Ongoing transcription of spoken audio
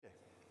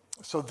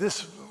So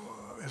this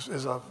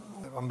is a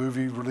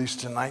movie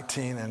released in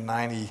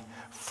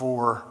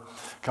 1994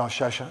 called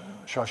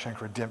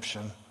Shawshank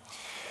Redemption.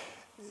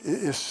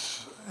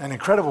 It's an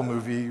incredible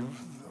movie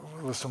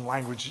with some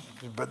language,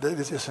 but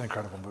it's an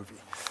incredible movie.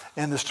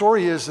 And the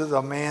story is that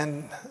a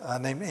man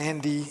named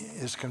Andy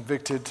is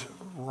convicted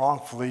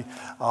wrongfully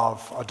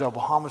of a double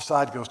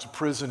homicide, goes to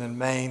prison in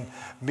Maine,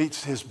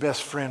 meets his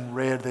best friend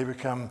Red. They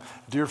become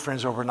dear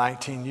friends over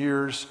 19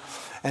 years.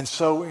 And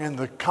so in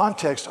the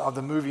context of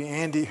the movie,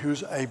 Andy,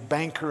 who's a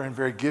banker and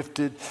very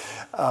gifted,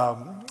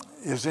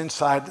 is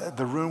inside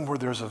the room where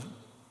there's a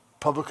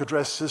public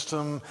address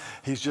system.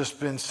 He's just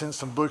been sent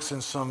some books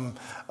and some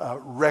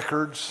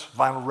records,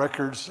 vinyl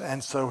records,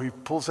 and so he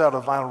pulls out a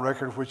vinyl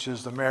record, which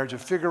is The Marriage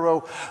of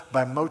Figaro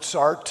by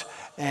Mozart,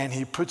 and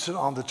he puts it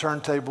on the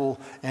turntable,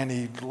 and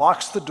he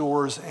locks the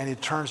doors, and he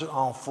turns it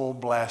on full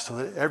blast so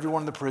that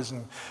everyone in the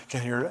prison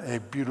can hear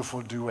a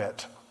beautiful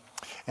duet.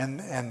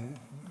 And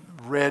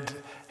Red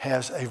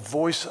has a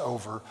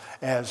voiceover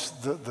as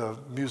the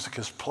music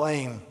is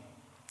playing,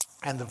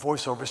 and the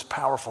voiceover is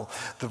powerful.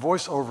 The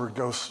voiceover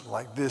goes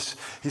like this.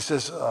 He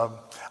says,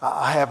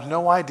 I have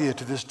no idea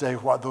to this day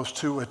what those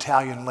two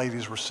Italian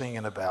ladies were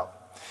singing about.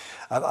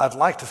 I'd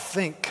like to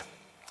think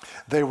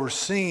they were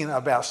singing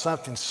about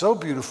something so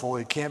beautiful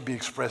it can't be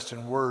expressed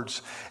in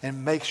words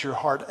and makes your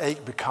heart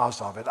ache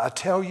because of it. I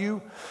tell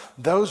you,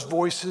 those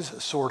voices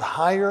soared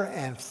higher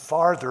and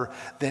farther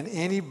than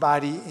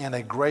anybody in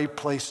a gray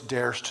place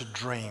dares to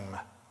dream.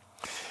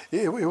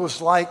 It was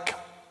like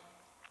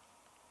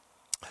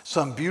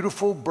some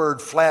beautiful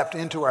bird flapped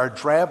into our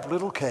drab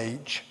little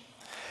cage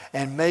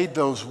and made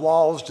those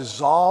walls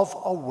dissolve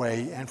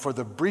away, and for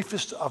the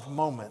briefest of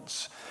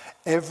moments,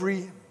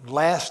 every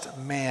last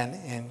man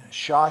in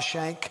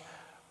Shawshank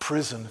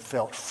prison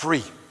felt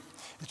free.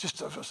 It's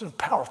just a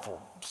powerful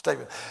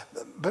statement.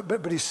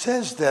 But he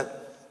says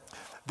that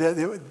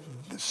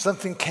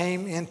something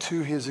came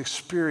into his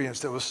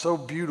experience that was so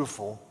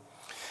beautiful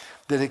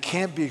that it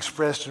can't be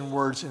expressed in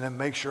words, and it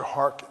makes your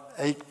heart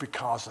ache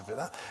because of it.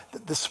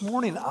 This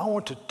morning, I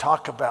want to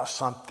talk about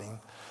something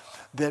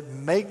that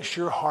makes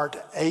your heart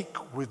ache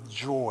with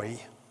joy,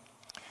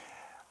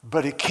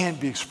 but it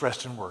can't be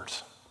expressed in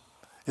words.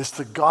 It's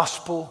the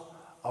gospel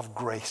of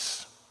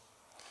grace.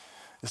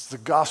 It's the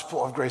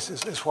gospel of grace.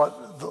 It's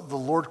what the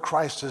Lord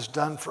Christ has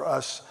done for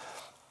us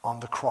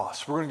on the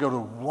cross. We're going to go to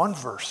one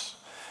verse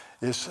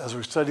as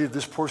we study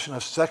this portion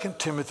of 2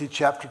 Timothy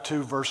chapter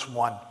 2, verse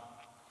 1,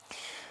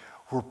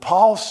 where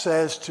Paul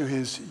says to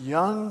his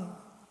young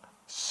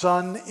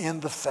son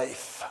in the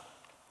faith,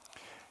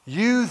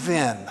 "You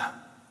then,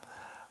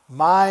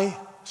 my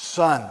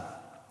son,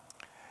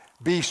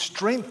 be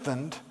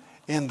strengthened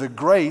in the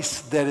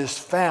grace that is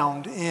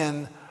found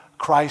in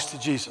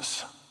Christ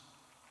Jesus."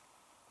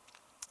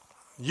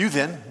 You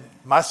then,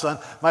 my son,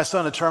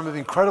 a term of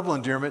incredible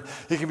endearment.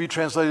 It can be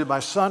translated my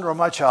son or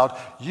my child.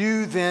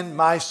 You then,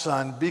 my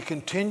son, be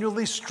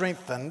continually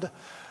strengthened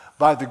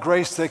by the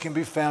grace that can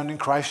be found in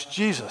Christ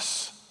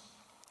Jesus.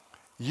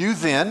 You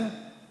then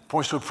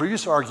points to a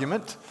previous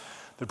argument.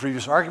 The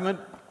previous argument,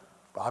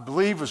 I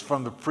believe, was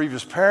from the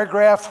previous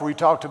paragraph where he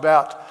talked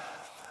about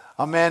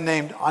a man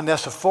named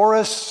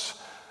Onesiphorus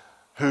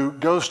who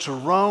goes to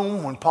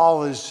Rome when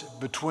Paul is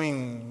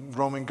between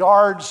Roman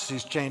guards.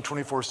 He's chained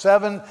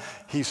 24/7.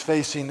 He's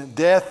facing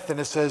death. And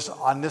it says,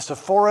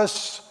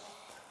 Onesiphorus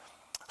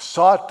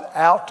sought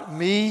out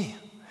me.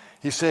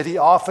 He said he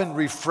often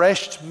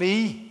refreshed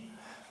me.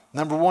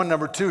 Number one.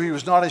 Number two, he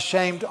was not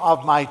ashamed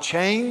of my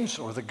chains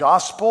or the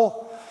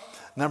gospel.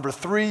 Number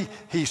three,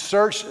 he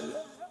searched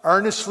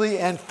earnestly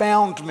and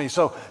found me.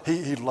 So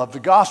he loved the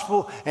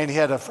gospel, and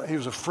he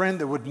was a friend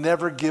that would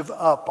never give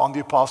up on the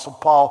Apostle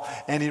Paul,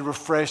 and he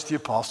refreshed the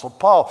Apostle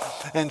Paul.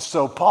 And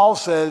so Paul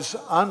says,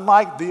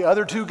 unlike the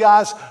other two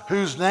guys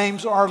whose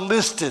names are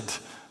listed,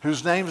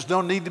 whose names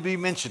don't need to be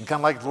mentioned, kind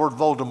of like Lord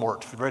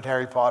Voldemort, if you read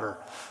Harry Potter,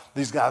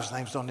 these guys'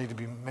 names don't need to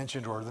be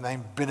mentioned, or the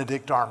name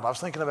Benedict Arnold. I was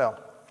thinking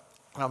about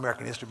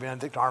American history.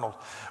 Benedict Arnold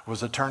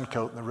was a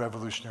turncoat in the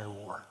Revolutionary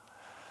War.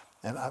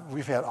 And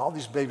we've had all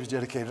these babies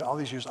dedicated all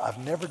these years. I've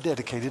never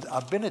dedicated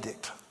a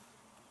Benedict.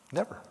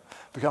 Never.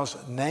 Because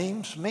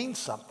names mean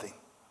something.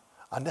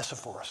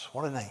 Onesiphorus,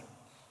 what a name.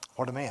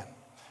 What a man.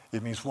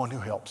 It means one who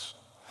helps.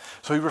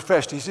 So he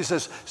refreshed. He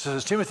says,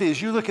 Timothy,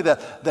 as you look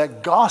at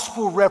that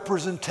gospel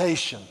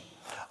representation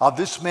of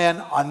this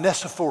man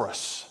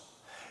Onesiphorus,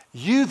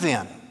 you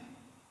then,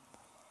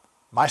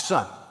 my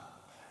son,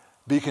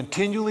 be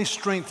continually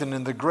strengthened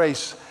in the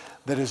grace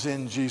that is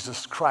in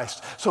Jesus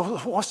Christ. So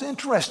what's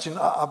interesting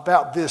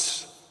about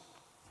this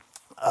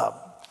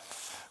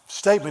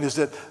statement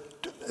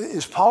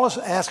is Paul is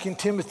asking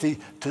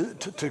Timothy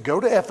to go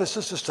to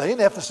Ephesus, to stay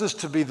in Ephesus,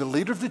 to be the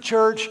leader of the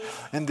church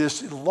in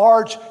this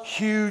large,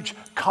 huge,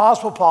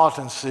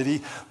 cosmopolitan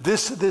city,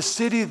 this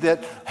city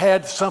that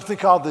had something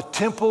called the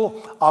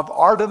Temple of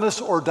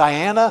Artemis or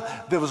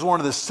Diana, that was one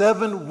of the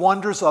 7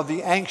 wonders of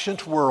the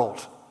ancient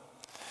world.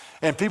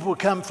 And people would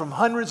come from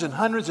hundreds and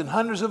hundreds and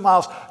hundreds of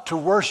miles to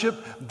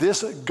worship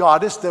this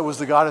goddess that was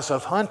the goddess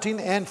of hunting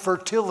and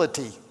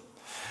fertility.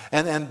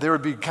 And there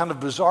would be kind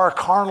of bizarre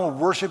carnal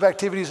worship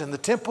activities in the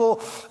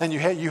temple, and you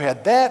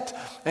had that,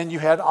 and you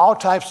had all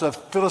types of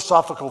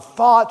philosophical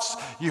thoughts,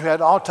 you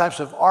had all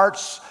types of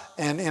arts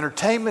and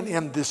entertainment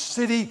in this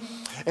city.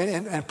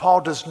 And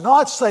Paul does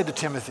not say to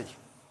Timothy,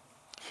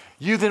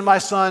 you then, my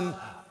son,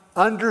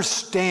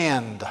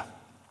 understand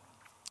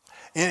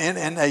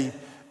in a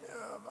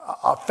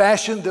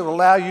fashion that will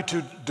allow you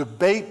to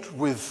debate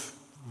with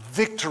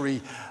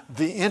victory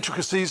the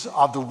intricacies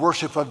of the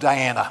worship of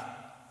Diana.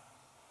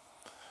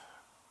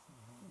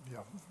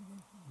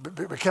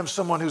 Become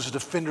someone who's a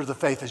defender of the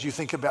faith as you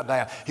think about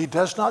Diana. He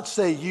does not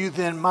say, you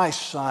then, my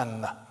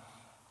son.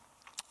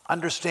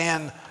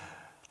 Understand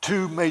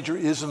two major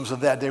isms of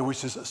that day,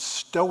 which is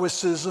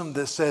Stoicism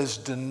that says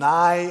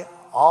deny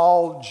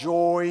all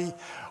joy,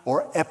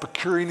 or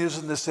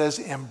Epicureanism that says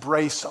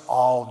embrace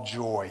all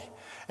joy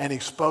and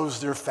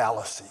expose their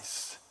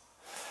fallacies.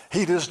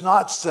 He does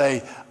not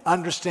say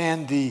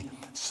understand the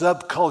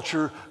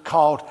subculture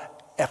called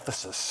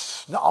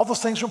Ephesus. Now, all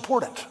those things are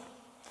important.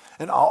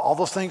 And all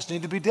those things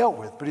need to be dealt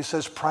with. But he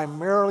says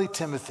primarily,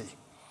 Timothy,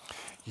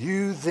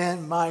 you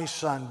then, my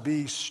son,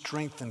 be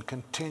strengthened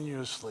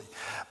continuously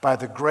by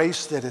the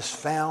grace that is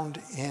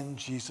found in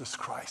Jesus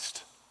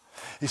Christ.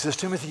 He says,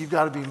 Timothy, you've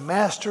got to be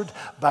mastered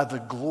by the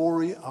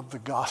glory of the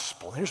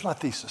gospel. Here's my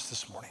thesis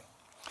this morning.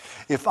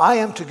 If I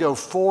am to go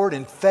forward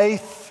in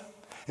faith,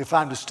 if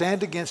I'm to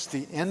stand against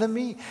the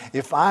enemy,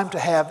 if I'm to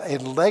have a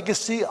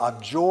legacy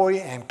of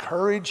joy and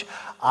courage,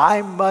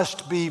 I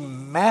must be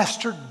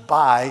mastered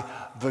by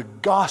the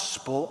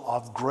gospel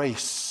of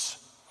grace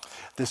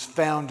that's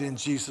found in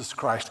Jesus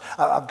Christ.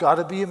 I've got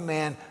to be a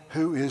man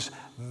who is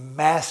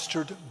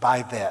mastered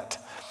by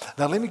that.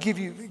 Now let me give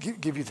you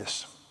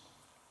this.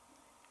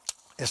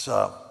 It's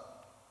a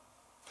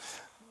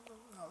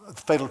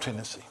fatal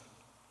tendency.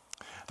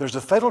 There's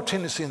a fatal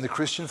tendency in the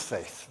Christian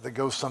faith that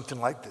goes something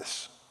like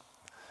this.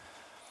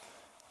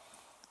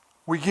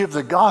 We give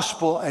the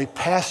gospel a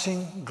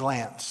passing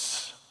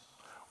glance.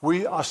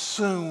 We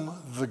assume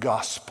the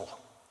gospel.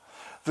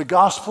 The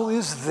gospel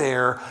is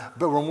there,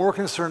 but we're more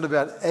concerned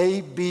about A,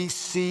 B,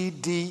 C,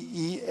 D,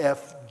 E,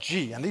 F,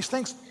 G. And these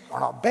things are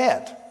not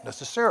bad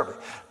necessarily,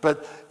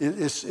 but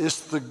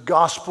it's the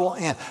gospel.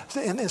 And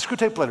in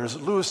Screwtape Letters,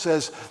 Lewis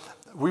says,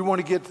 we want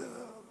to get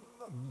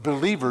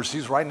believers,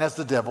 he's writing as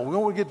the devil, we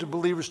want to get the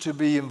believers to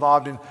be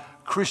involved in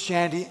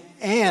Christianity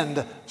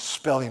and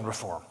spelling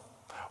reform,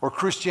 or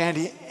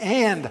Christianity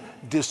and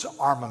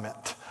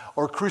disarmament,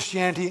 or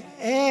Christianity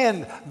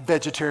and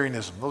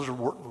vegetarianism. Those are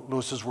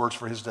Lewis's words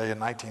for his day in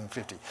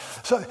 1950.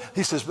 So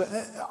he says, but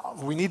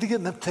we need to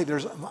get them to take their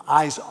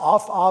eyes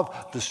off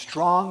of the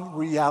strong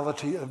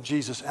reality of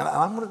Jesus. And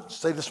I'm going to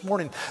say this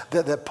morning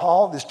that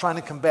Paul is trying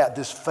to combat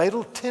this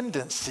fatal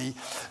tendency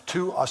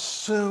to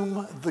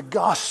assume the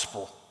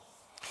gospel.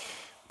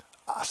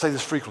 I say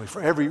this frequently.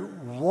 For every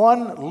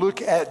one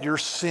look at your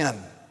sin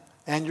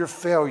and your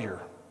failure,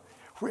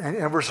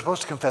 and we're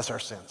supposed to confess our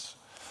sins.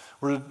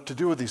 We're to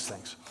deal with these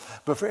things.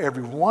 But for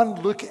every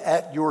one look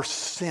at your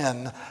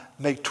sin,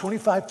 make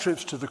 25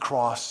 trips to the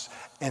cross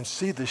and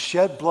see the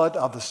shed blood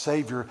of the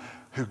Savior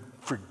who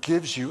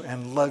forgives you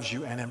and loves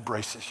you and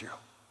embraces you.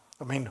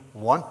 I mean,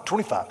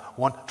 125.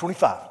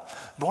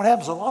 But what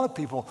happens, a lot of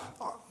people,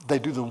 they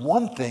do the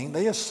one thing,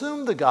 they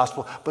assume the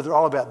gospel, but they're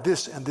all about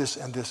this and this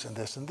and this and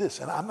this and this.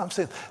 And I'm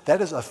saying that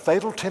is a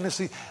fatal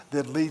tendency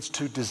that leads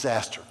to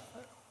disaster.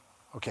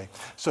 Okay,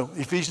 so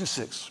Ephesians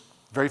 6.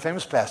 Very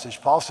famous passage.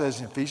 Paul says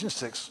in Ephesians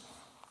 6,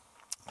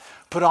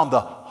 put on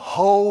the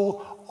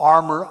whole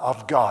armor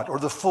of God, or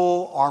the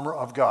full armor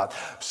of God,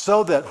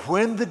 so that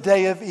when the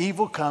day of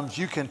evil comes,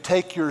 you can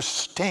take your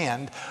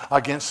stand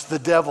against the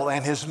devil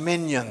and his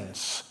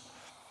minions.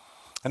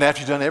 And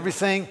after you've done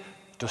everything,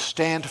 to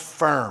stand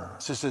firm.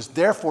 So it says,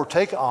 therefore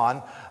take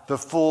on the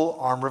full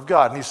armor of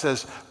God. And he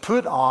says,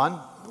 put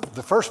on,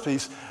 the first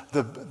piece,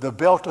 the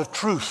belt of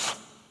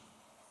truth.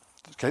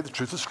 Okay, the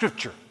truth of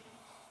Scripture.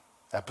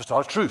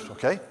 Apostolic truth,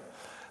 okay?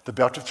 The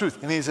belt of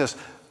truth. And he says,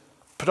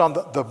 put on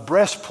the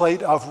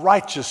breastplate of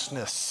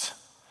righteousness.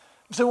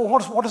 You say, well,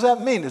 what does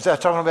that mean? Is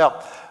that talking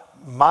about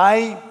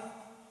my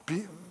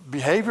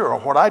behavior or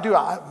what I do?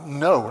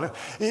 No.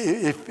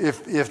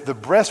 If the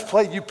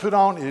breastplate you put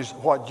on is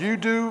what you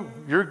do,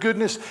 your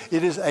goodness,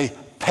 it is a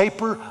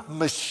paper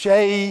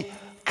mache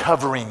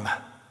covering.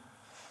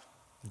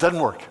 Doesn't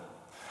work.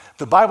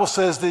 The Bible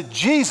says that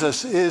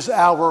Jesus is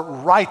our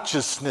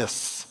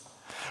righteousness.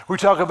 We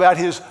talk about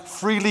his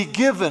freely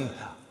given,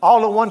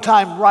 all at one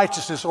time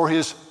righteousness, or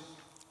his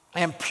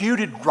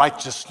imputed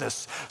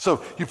righteousness.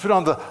 So you put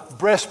on the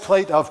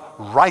breastplate of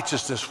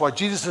righteousness, what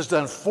Jesus has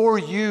done for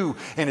you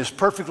in his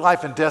perfect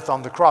life and death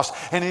on the cross.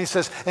 And he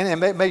says, and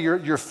may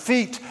your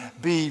feet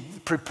be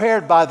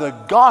prepared by the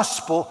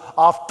gospel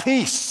of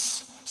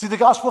peace. See, the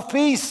gospel of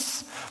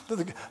peace.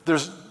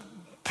 There's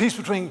peace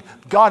between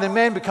God and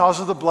man because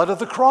of the blood of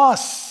the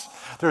cross.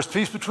 There's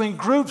peace between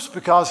groups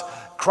because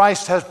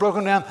Christ has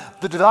broken down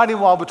the dividing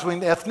wall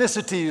between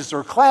ethnicities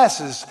or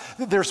classes.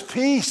 There's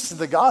peace in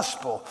the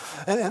gospel.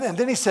 And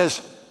then he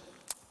says,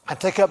 I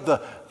take up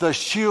the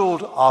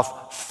shield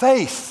of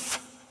faith.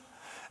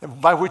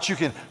 by which you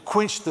can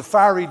quench the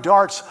fiery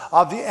darts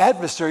of the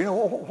adversary.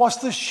 What's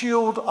the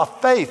shield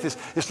of faith?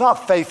 It's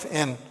not faith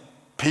in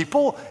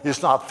people.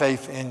 It's not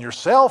faith in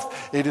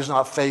yourself. It is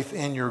not faith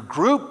in your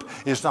group.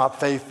 It's not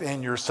faith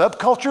in your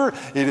subculture.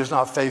 It is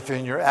not faith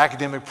in your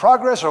academic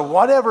progress or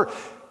whatever.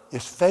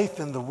 It's faith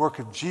in the work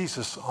of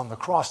Jesus on the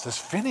cross that's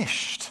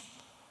finished.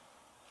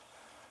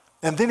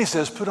 And then he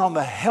says, put on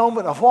the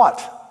helmet of what?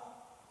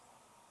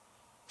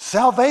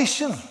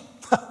 Salvation.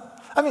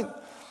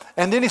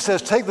 And then he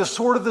says, take the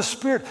sword of the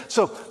Spirit.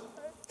 So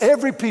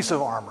every piece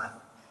of armor,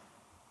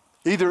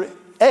 either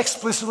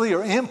explicitly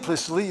or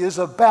implicitly, is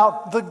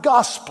about the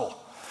gospel.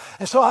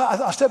 And so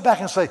I step back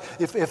and say,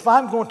 if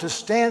I'm going to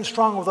stand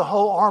strong with the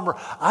whole armor,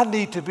 I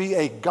need to be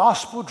a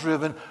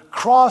gospel-driven,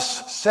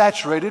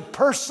 cross-saturated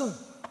person.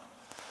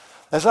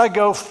 As I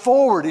go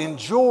forward in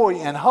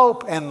joy and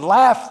hope and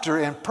laughter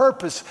and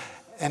purpose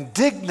and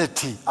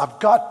dignity, I've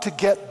got to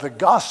get the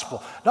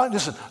gospel. Not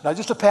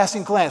just a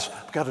passing glance.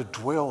 I've got to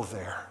dwell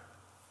there.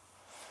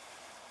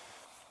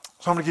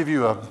 So I'm going to give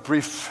you a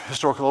brief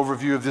historical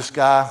overview of this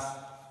guy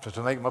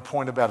to make my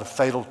point about a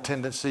fatal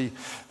tendency.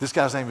 This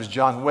guy's name is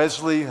John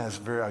Wesley. He's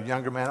a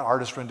younger man,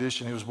 artist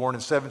rendition. He was born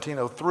in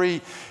 1703.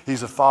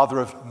 He's the father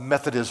of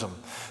Methodism.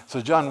 So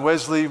John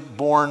Wesley,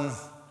 born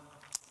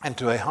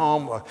into a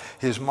home.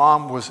 His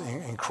mom was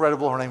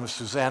incredible. Her name was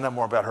Susanna.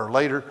 More about her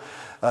later.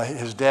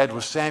 His dad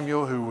was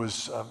Samuel, who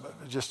was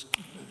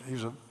he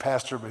was a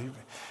pastor, but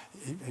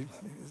he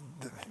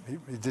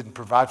didn't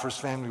provide for his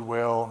family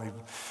well. He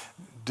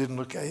didn't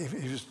look.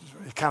 He was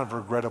kind of a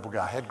regrettable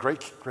guy. Had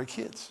great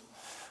kids,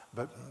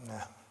 but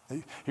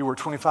he worked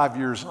 25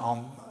 years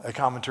on a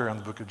commentary on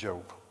the book of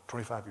Job.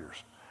 25 years,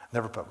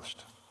 never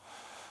published.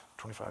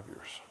 25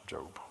 years,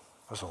 Job.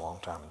 That's a long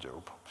time in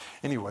Job.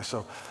 Anyway,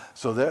 so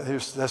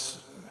that's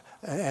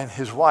and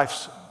his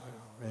wife's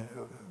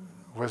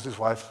Wesley's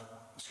wife,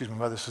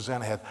 Mother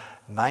Susanna, had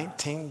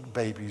 19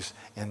 babies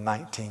in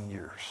 19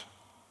 years.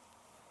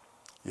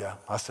 Yeah,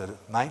 I said it.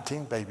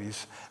 19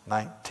 babies,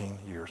 19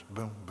 years.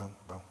 Boom, boom,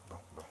 boom, boom,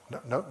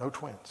 boom. No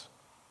twins.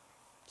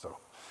 So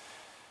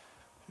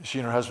she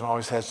and her husband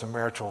always had some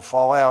marital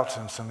fallout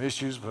and some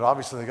issues, but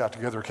obviously they got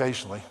together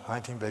occasionally.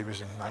 19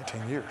 babies in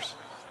 19 years.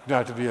 You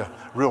don't have to be a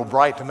real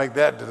bright to make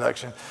that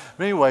deduction.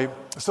 But anyway,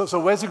 so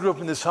Wesley grew up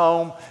in this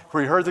home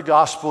where he heard the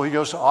gospel. He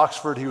goes to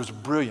Oxford. He was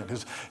brilliant.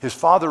 His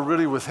father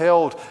really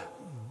withheld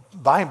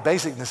buying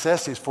basic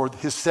necessities for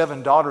his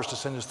 7 daughters to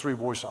send his 3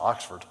 boys to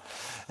Oxford.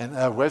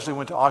 And Wesley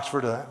went to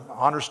Oxford, an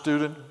honor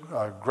student,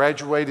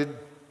 graduated.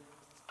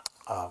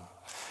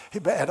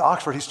 At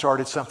Oxford, he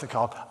started something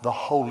called the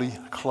Holy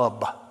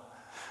Club.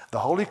 The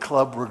Holy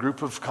Club were a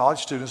group of college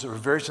students that were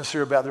very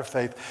sincere about their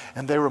faith,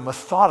 and they were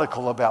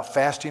methodical about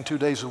fasting 2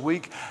 days a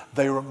week.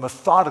 They were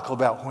methodical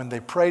about when they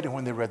prayed and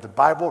when they read the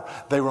Bible.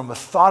 They were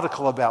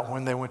methodical about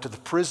when they went to the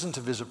prison to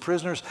visit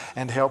prisoners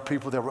and help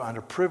people that were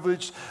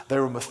underprivileged. They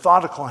were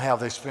methodical in how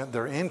they spent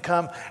their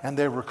income, and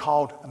they were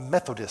called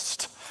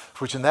Methodists,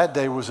 which in that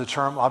day was a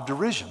term of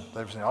derision.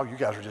 They were saying, oh, you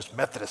guys are just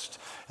Methodists.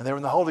 And they were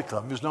in the Holy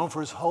Club. He was known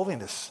for his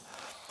holiness,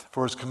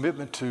 for his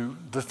commitment to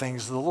the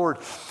things of the Lord.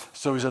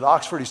 So he's at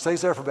Oxford. He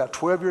stays there for about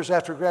 12 years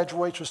after he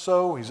graduates or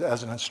so. He's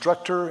as an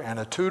instructor and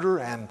a tutor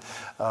and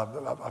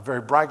a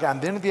very bright guy.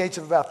 And then at the age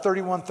of about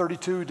 31,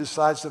 32, he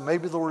decides that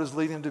maybe the Lord is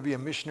leading him to be a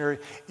missionary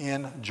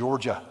in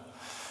Georgia.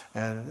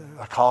 And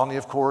a colony,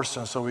 of course.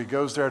 And so he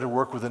goes there to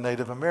work with the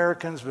Native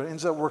Americans, but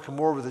ends up working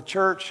more with the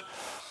church.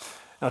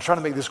 And I'm trying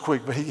to make this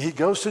quick, but he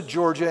goes to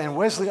Georgia, and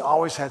Wesley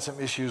always had some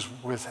issues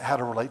with how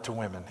to relate to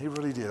women. He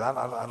really did.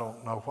 I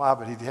don't know why,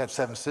 but he had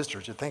 7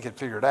 sisters. You'd think he'd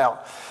figure it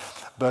out.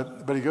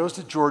 But he goes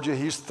to Georgia.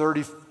 He's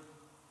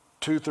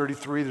 32,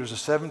 33. There's a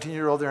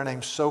 17-year-old there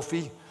named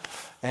Sophie,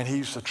 and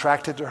he's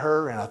attracted to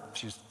her, and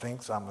she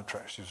thinks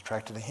she's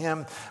attracted to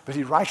him. But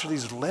he writes her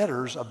these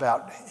letters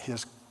about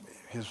his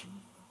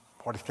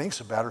what he thinks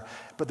about her,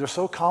 but they're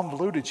so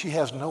convoluted, she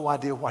has no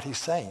idea what he's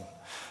saying.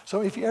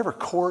 So if you ever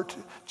court,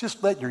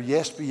 just let your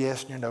yes be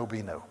yes and your no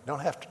be no.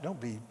 Don't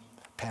be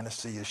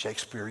panacea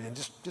Shakespearean.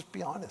 Just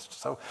be honest.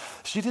 So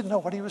she didn't know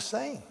what he was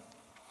saying.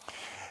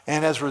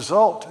 And as a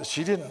result,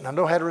 she didn't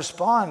know how to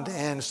respond.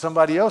 And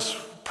somebody else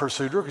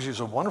pursued her because she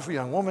was a wonderful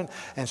young woman.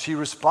 And she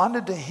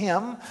responded to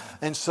him.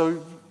 And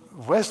so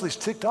Wesley's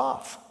ticked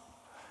off.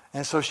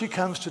 And so she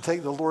comes to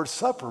take the Lord's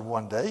Supper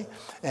one day.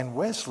 And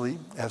Wesley,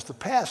 as the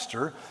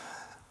pastor,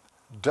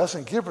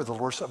 doesn't give her the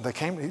Lord's Supper.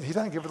 He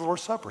doesn't give her the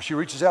Lord's Supper. She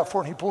reaches out for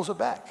it and he pulls it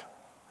back.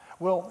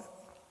 Well,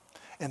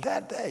 in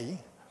that day,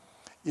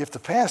 if the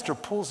pastor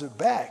pulls it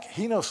back,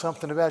 he knows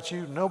something about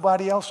you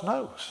nobody else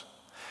knows.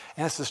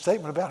 And it's a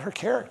statement about her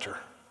character,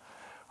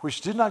 which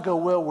did not go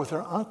well with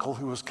her uncle,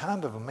 who was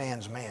kind of a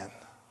man's man.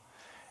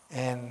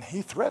 And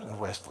he threatened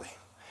Wesley.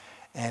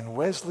 And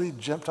Wesley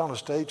jumped on a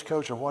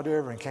stagecoach or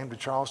whatever and came to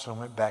Charleston and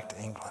went back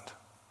to England.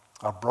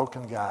 A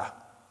broken guy.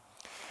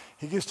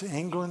 He gets to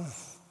England.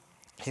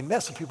 He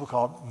met some people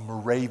called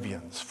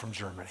Moravians from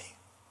Germany.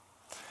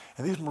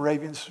 And these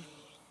Moravians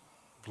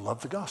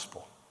loved the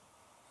gospel.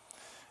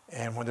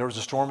 And when there was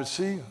a storm at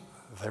sea,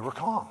 they were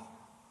calm.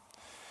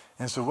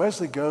 And so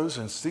Wesley goes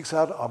and seeks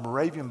out a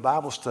Moravian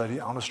Bible study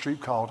on a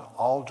street called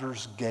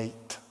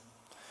Aldersgate,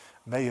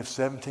 May of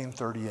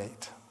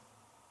 1738.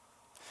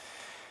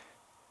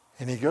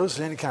 And he goes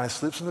in, he kind of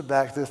slips in the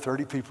back, there are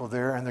 30 people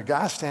there, and the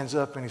guy stands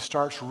up and he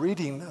starts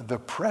reading the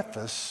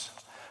preface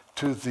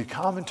to the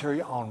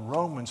commentary on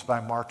Romans by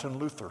Martin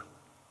Luther.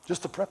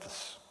 Just the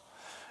preface.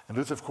 And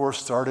Luther, of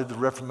course, started the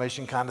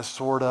Reformation kind of,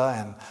 sort of,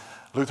 and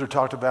Luther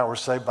talked about we're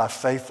saved by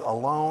faith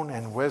alone,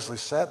 and Wesley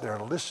sat there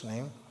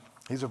listening.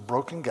 He's a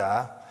broken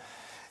guy,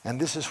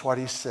 and this is what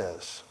he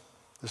says.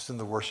 This is in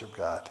the Worship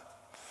God.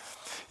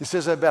 He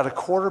says, about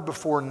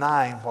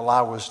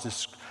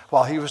 9:15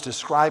 while he was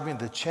describing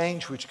the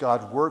change which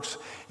God works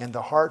in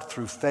the heart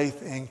through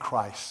faith in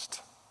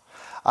Christ,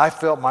 I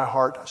felt my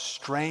heart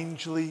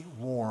strangely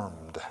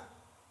warmed.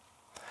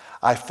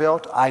 I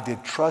felt I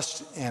did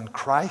trust in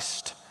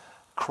Christ,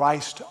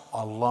 Christ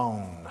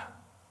alone,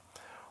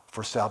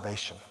 for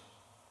salvation.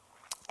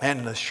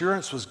 And an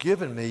assurance was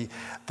given me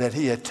that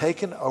he had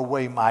taken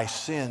away my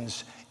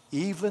sins,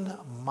 even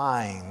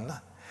mine,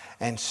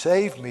 and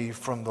saved me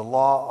from the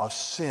law of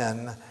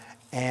sin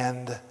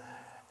and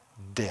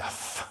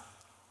death.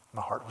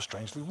 My heart was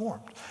strangely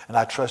warmed. And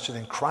I trusted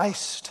in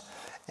Christ,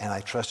 and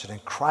I trusted in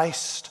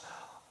Christ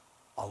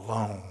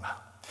alone.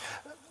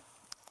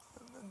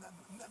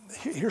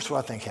 Here's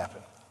what I think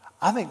happened.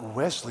 I think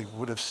Wesley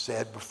would have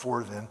said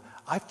before then,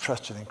 I've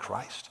trusted in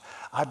Christ.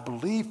 I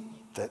believe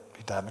that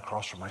he died on the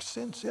cross for my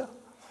sins, yeah.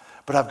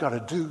 But I've got to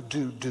do.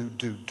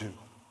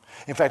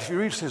 In fact, if you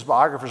read his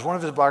biographers, one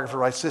of his biographers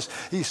writes this.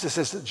 He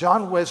says that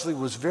John Wesley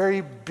was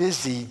very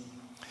busy.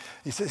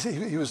 He says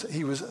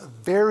he was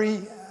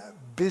very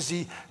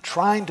busy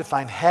trying to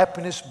find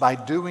happiness by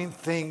doing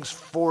things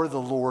for the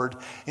Lord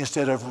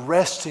instead of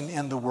resting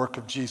in the work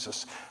of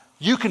Jesus.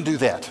 You can do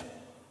that.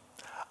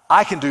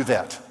 I can do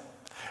that.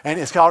 And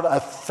it's called a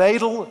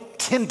fatal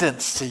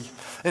tendency,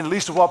 and at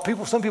least what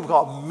some people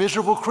call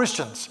miserable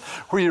Christians,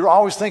 where you're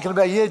always thinking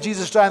about, yeah,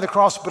 Jesus died on the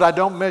cross, but I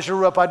don't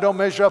measure up,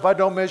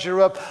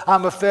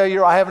 I'm a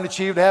failure, I haven't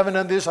achieved, I haven't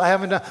done this, I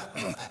haven't done.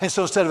 And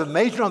so instead of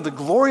majoring on the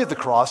glory of the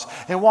cross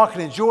and walking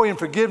in joy and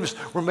forgiveness,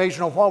 we're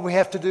majoring on what we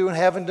have to do and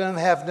haven't done.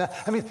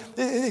 I mean,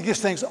 it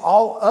gets things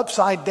all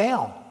upside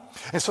down.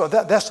 And so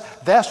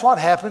that's what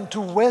happened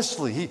to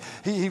Wesley.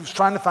 He was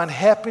trying to find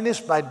happiness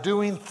by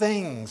doing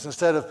things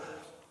instead of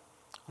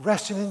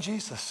resting in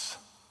Jesus.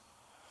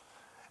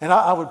 And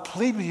I would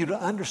plead with you to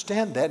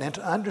understand that and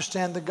to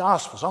understand the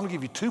gospel. So I'm going to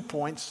give you 2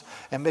 points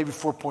and maybe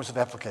 4 points of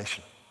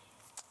application.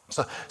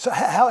 So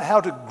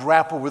how to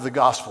grapple with the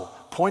gospel.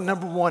 Point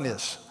number 1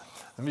 is,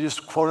 let me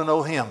just quote an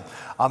old hymn.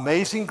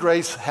 Amazing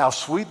grace, how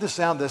sweet the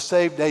sound that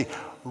saved a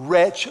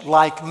wretch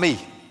like me.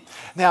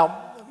 Now,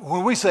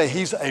 when we say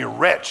he's a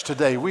wretch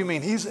today, we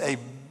mean he's a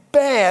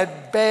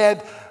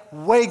bad,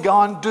 way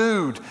gone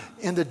dude.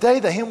 In the day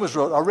the hymn was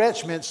wrote, a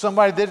wretch meant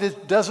somebody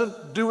that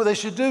doesn't do what they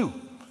should do.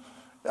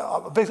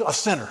 Basically a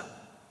sinner.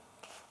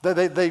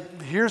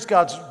 Here's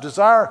God's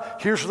desire,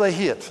 here's where they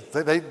hit.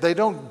 They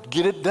don't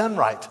get it done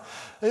right.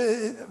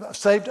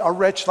 Saved a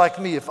wretch like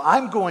me. If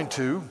I'm going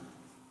to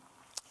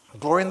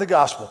glory in the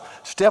gospel,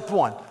 step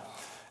 1,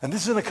 and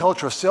this is in a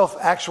culture of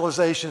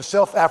self-actualization,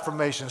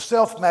 self-affirmation,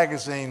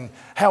 self-magazine,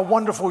 how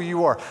wonderful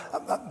you are.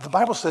 The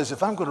Bible says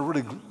if I'm going to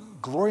really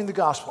glory in the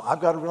gospel,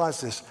 I've got to realize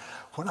this.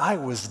 When I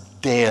was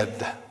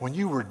dead, when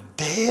you were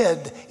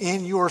dead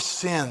in your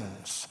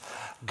sins,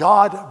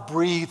 God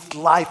breathed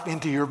life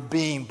into your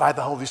being by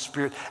the Holy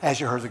Spirit as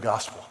you heard the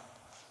gospel.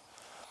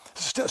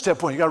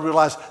 Step 1, you got to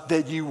realize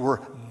that you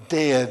were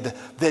dead,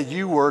 that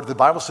you were, the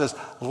Bible says,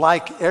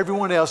 like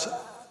everyone else,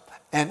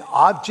 an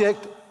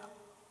object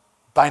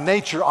by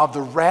nature of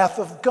the wrath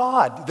of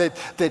God,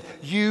 that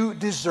you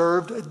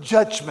deserved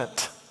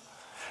judgment.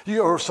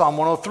 Or Psalm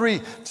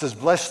 103 says,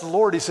 bless the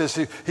Lord. He says,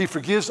 he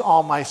forgives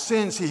all my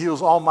sins. He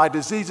heals all my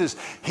diseases.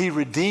 He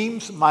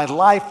redeems my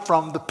life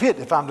from the pit.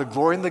 If I'm to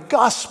glory in the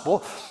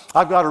gospel,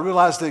 I've got to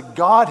realize that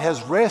God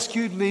has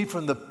rescued me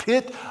from the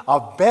pit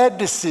of bad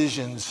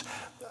decisions,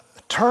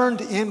 turned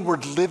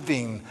inward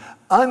living,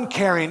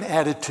 uncaring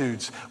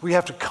attitudes. We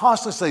have to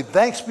constantly say,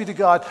 thanks be to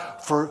God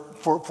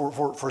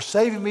for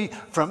saving me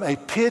from a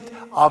pit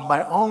of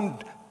my own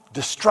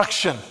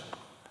destruction.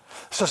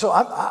 So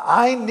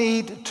I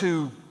need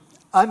to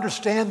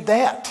understand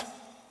that.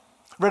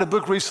 I read a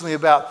book recently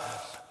about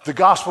the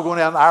gospel going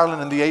out in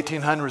Ireland in the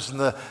 1800s,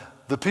 and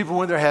the people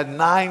when there had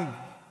 9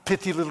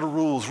 pithy little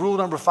rules. Rule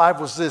number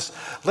 5 was this: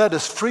 let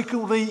us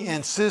frequently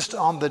insist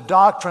on the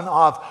doctrine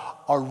of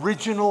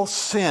original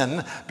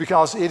sin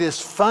because it is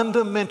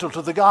fundamental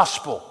to the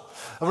gospel.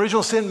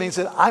 Original sin means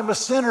that I'm a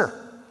sinner.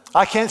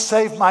 I can't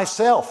save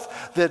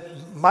myself, that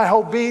my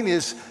whole being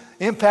is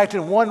impacted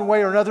in one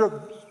way or another,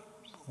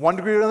 one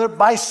degree or another,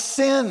 by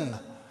sin.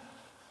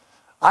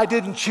 I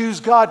didn't choose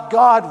God.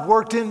 God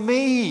worked in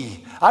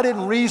me. I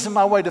didn't reason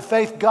my way to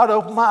faith. God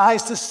opened my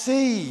eyes to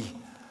see.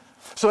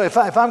 So if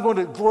I'm going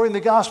to glory in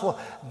the gospel,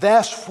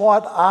 that's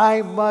what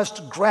I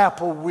must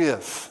grapple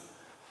with.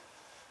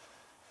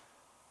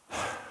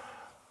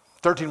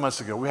 13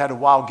 months ago, we had a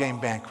wild game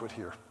banquet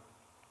here.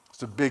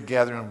 It's a big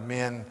gathering of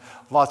men,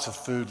 lots of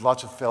food,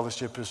 lots of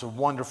fellowship. It was a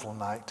wonderful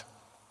night.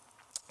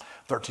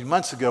 13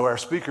 months ago, our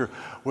speaker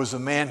was a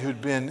man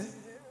who'd been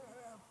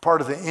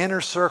part of the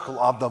inner circle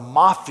of the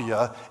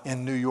mafia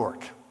in New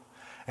York.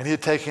 And he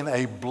had taken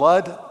a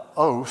blood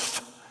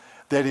oath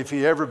that if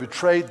he ever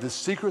betrayed the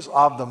secrets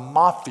of the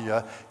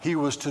mafia, he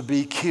was to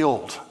be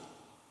killed.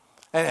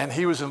 And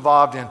he was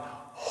involved in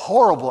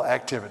horrible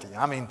activity.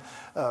 I mean,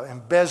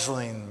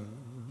 embezzling,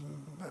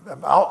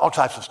 all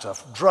types of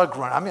stuff, drug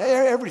run, I mean,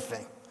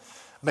 everything.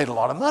 Made a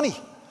lot of money.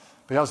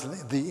 But he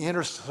was the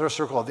inner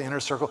circle of the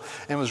inner circle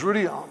and was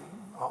really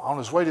on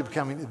his way to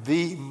becoming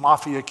the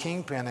mafia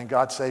kingpin, and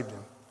God saved him.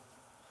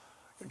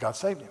 God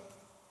saved him.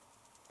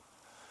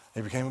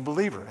 He became a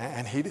believer,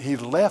 and he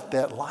left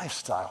that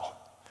lifestyle.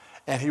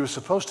 And he was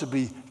supposed to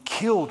be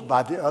killed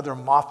by the other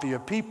mafia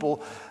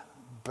people,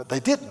 but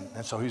they didn't.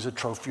 And so he's a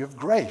trophy of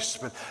grace.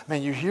 But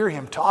man, you hear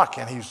him talk,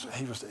 and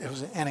it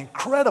was an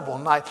incredible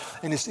night.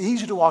 And it's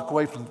easy to walk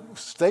away from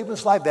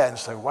statements like that and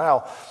say,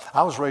 wow,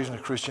 I was raised in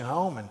a Christian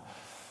home, and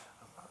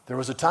there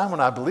was a time when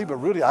I believed, but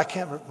really I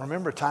can't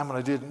remember a time when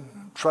I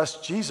didn't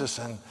trust Jesus.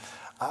 And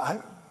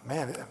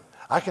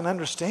I can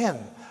understand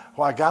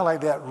why a guy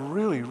like that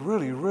really,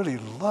 really, really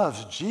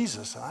loves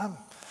Jesus. And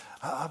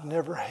I've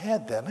never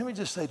had that. Let me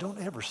just say, don't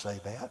ever say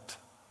that.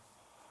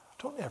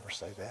 Don't ever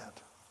say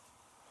that.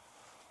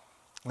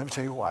 Let me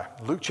tell you why.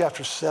 Luke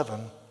chapter 7,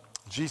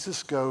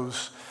 Jesus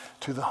goes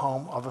to the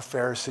home of a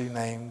Pharisee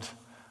named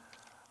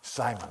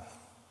Simon.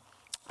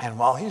 And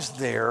while he's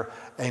there,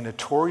 a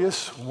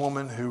notorious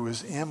woman who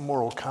is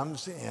immoral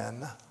comes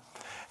in,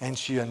 and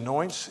she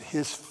anoints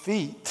his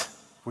feet,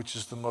 which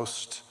is the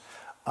most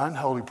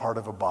unholy part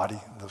of a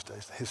body in those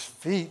days, his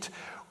feet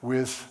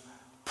with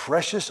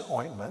precious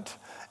ointment,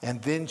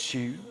 and then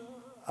she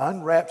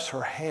unwraps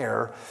her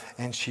hair,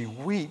 and she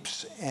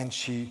weeps, and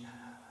she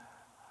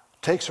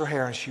takes her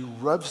hair, and she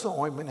rubs the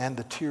ointment and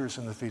the tears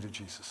in the feet of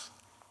Jesus.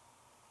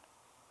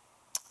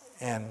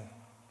 And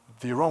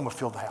the aroma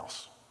filled the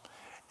house.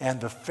 And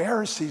the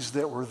Pharisees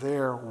that were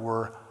there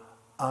were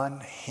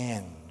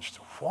unhinged.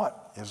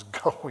 What is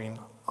going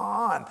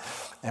on?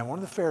 And one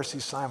of the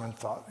Pharisees, Simon,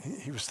 thought,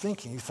 he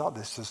thought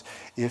this, says,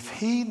 if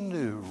he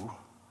knew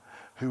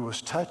who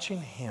was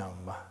touching him,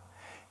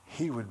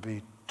 he would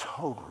be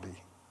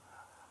totally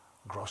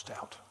grossed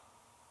out.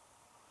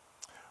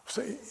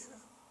 So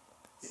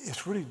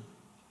it's really,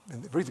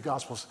 read the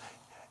Gospels,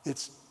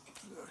 it's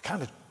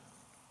kind of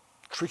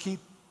tricky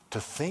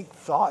to think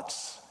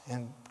thoughts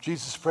in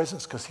Jesus'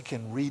 presence because he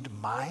can read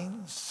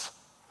minds.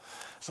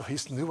 So he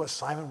knew what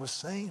Simon was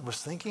saying,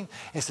 was thinking.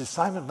 He said,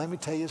 Simon, let me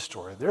tell you a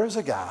story. There's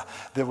a guy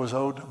that was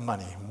owed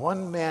money.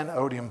 One man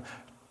owed him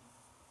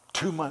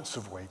 2 months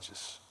of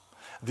wages.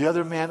 The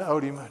other man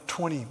owed him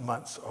 20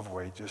 months of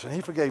wages. And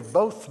he forgave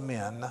both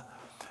men.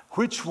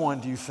 Which one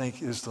do you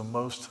think is the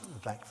most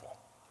thankful?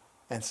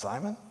 And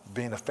Simon,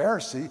 being a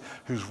Pharisee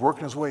who's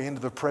working his way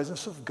into the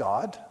presence of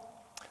God,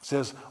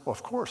 says, well,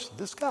 of course,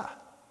 this guy.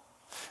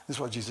 This is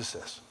what Jesus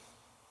says.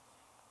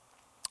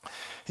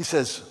 He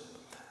says,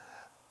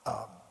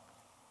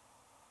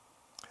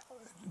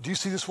 do you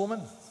see this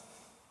woman?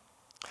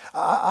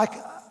 I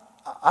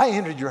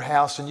entered your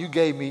house and you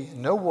gave me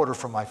no water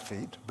for my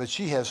feet, but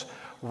she has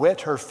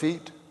wet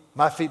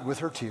my feet with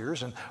her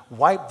tears and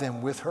wiped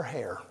them with her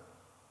hair.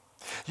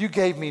 You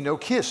gave me no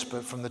kiss,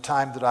 but from the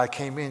time that I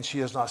came in, she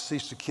has not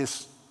ceased to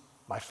kiss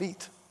my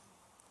feet.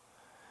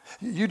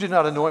 You did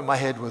not anoint my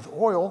head with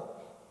oil,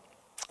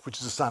 which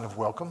is a sign of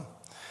welcome,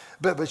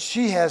 but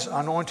she has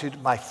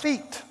anointed my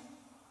feet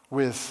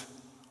with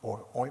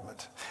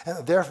ointment.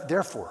 And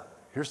therefore,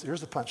 here's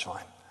the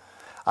punchline.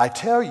 I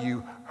tell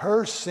you,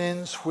 her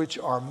sins, which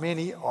are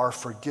many, are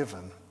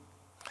forgiven.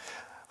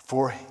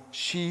 For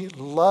she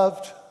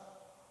loved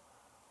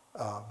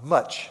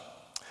much,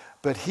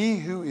 but he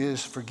who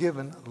is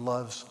forgiven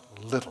loves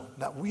little.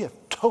 Now, we have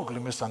totally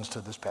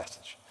misunderstood this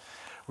passage.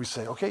 We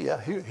say, okay,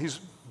 yeah, he's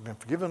been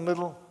forgiven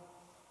little,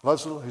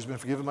 loves little. He's been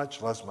forgiven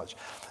much, loves much.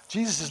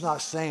 Jesus is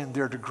not saying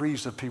there are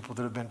degrees of people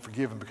that have been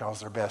forgiven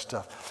because of their bad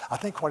stuff. I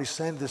think what he's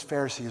saying to this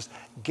Pharisee is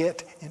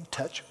get in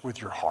touch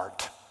with your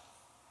heart.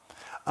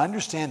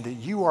 Understand that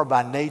you are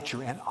by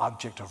nature an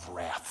object of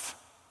wrath.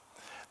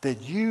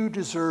 That you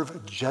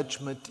deserve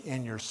judgment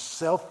in your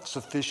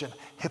self-sufficient,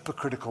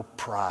 hypocritical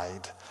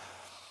pride.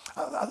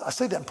 I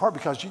say that in part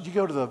because you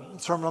go to the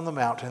Sermon on the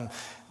Mount and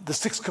the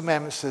sixth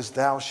commandment says,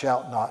 thou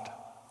shalt not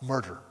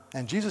murder.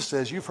 And Jesus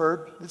says, you've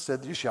heard it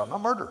said, you shall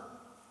not murder.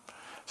 He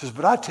says,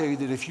 but I tell you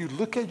that if you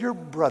look at your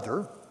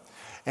brother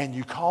and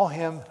you call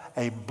him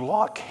a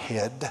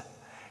blockhead,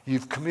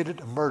 you've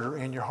committed murder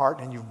in your heart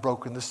and you've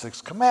broken the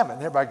sixth commandment.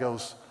 And everybody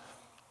goes,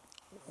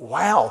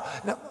 wow.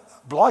 Now,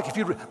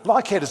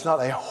 blockhead is not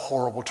a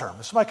horrible term.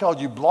 If somebody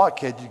called you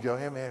blockhead, you go,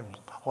 hey man,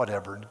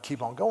 whatever, and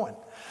keep on going.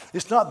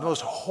 It's not the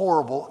most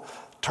horrible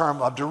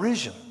term of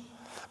derision.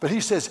 But he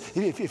says,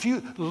 if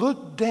you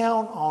look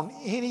down on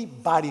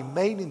anybody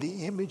made in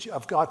the image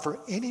of God for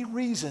any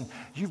reason,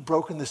 you've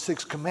broken the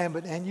sixth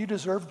commandment and you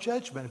deserve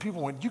judgment. And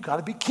people went, you got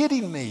to be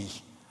kidding me.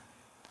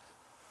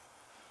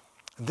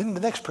 And then in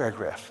the next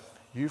paragraph,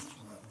 you've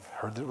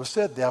heard that it was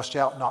said, thou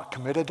shalt not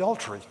commit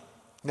adultery.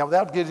 Now,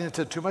 without getting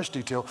into too much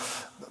detail,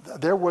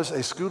 there was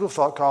a school of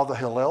thought called the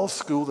Hillel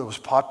School that was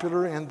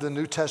popular in the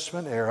New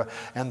Testament era,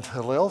 and the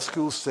Hillel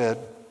School said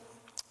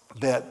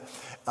that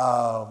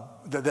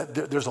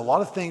there's a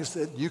lot of things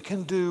that you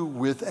can do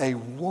with a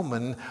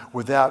woman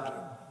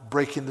without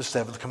breaking the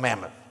seventh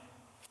commandment.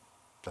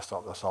 That's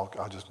all.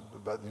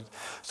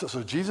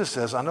 So Jesus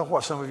says, I know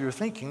what some of you are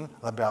thinking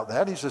about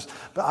that. He says,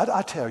 but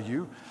I tell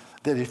you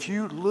that if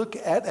you look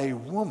at a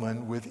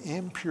woman with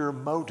impure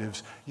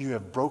motives, you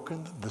have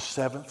broken the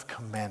seventh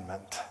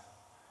commandment.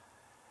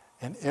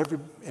 And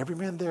every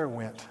man there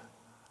went,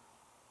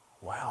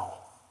 wow.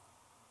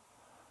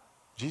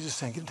 Jesus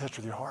saying, get in touch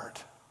with your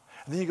heart.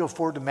 And then you go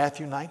forward to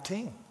Matthew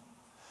 19.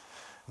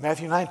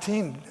 Matthew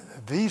 19,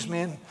 these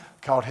men,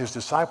 called his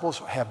disciples,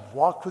 have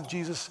walked with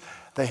Jesus.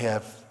 They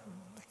have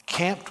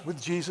camped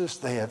with Jesus.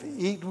 They have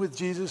eaten with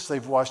Jesus.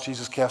 They've watched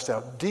Jesus cast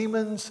out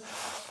demons.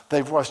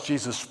 They've watched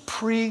Jesus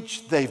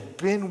preach. They've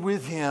been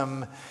with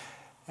him.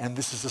 And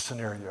this is the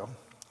scenario.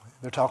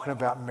 They're talking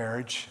about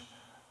marriage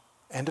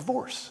and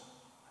divorce.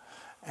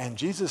 And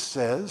Jesus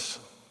says,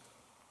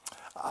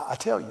 I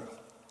tell you,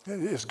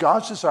 it's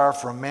God's desire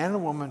for a man and a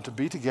woman to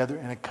be together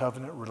in a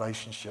covenant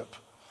relationship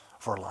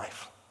for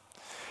life.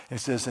 And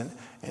he says,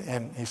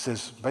 and he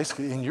says,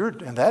 basically,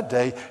 in that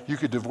day, you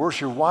could divorce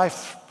your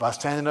wife by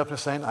standing up and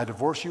saying, I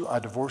divorce you, I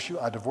divorce you,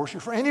 I divorce you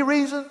for any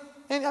reason.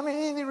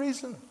 Any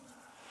reason.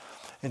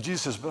 And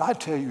Jesus says, but I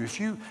tell you, if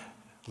you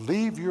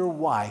leave your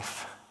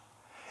wife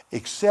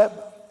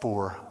except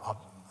for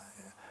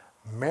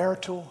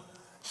marital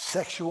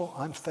sexual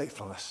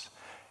unfaithfulness,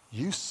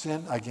 you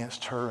sin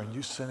against her and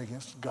you sin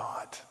against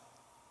God.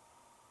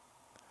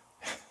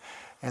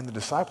 And the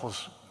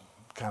disciples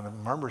kind of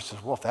murmur and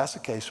says, well, if that's the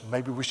case,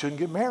 maybe we shouldn't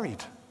get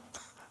married.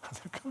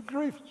 Good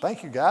grief.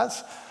 Thank you,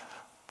 guys,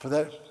 for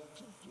that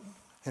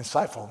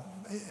insightful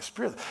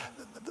spirit.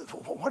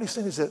 What he's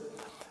saying is that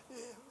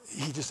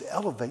he just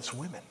elevates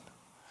women.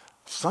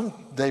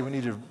 Someday we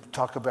need to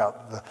talk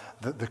about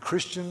the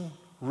Christian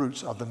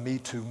roots of the Me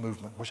Too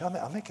movement, which I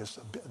think is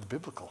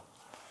biblical.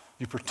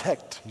 You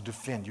protect, you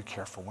defend, you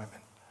care for women.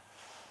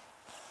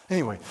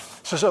 Anyway,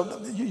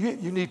 so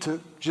you need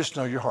to just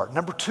know your heart.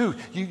 Number two,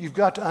 you've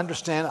got to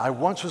understand, I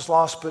once was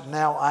lost, but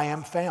now I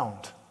am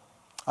found.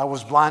 I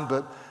was blind,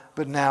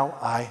 but now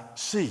I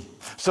see.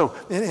 So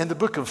in the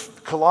book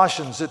of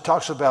Colossians, it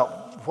talks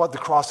about what the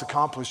cross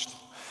accomplished.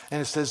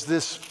 And it says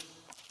this,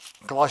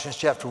 Colossians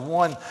chapter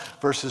 1,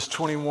 verses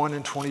 21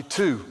 and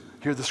 22.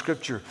 Hear the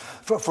scripture.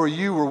 For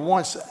you were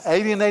once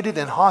alienated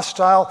and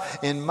hostile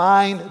in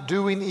mind,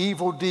 doing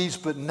evil deeds,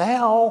 but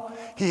now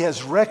he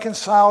has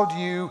reconciled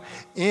you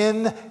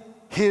in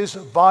his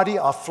body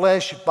of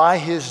flesh by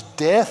his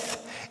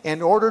death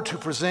in order to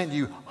present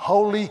you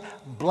holy,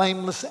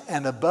 blameless,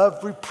 and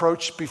above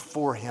reproach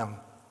before him.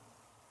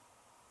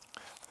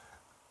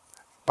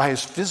 By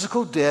his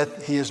physical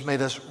death, he has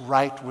made us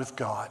right with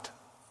God.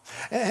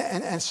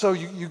 And so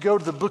you go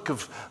to the book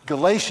of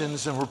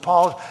Galatians, and where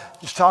Paul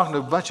is talking to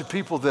a bunch of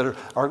people that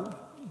are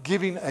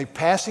giving a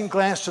passing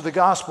glance to the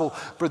gospel,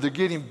 but they're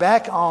getting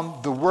back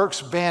on the works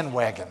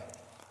bandwagon.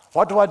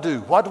 What do I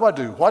do? What do I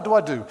do? What do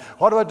I do?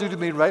 What do I do to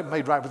be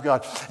made right with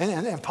God?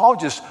 And Paul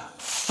just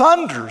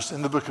thunders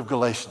in the book of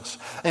Galatians.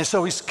 And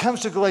so he comes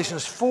to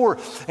Galatians 4,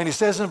 and he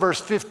says in verse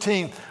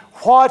 15,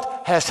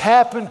 what has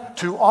happened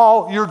to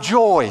all your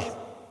joy?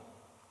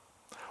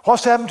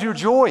 What's happened to your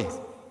joy?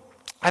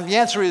 And the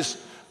answer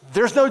is,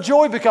 there's no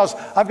joy because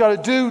I've got to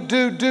do,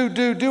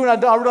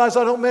 and I realize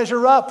I don't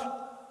measure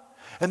up.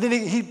 And then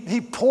he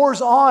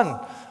pours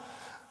on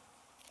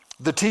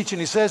the teaching.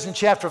 He says in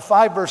chapter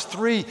 5, verse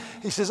 3,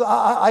 he says,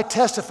 I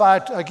testify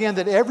again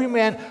that every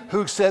man who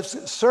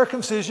accepts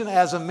circumcision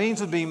as a means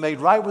of being made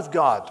right with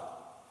God,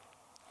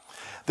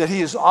 that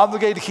he is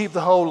obligated to keep the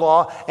whole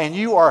law, and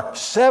you are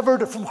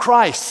severed from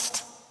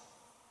Christ.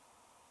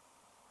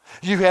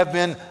 If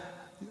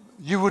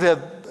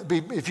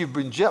you've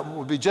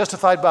would be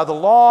justified by the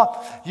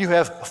law, you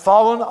have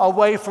fallen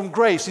away from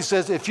grace. He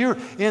says, if you're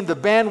in the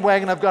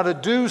bandwagon, I've got to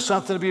do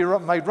something to be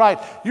made right,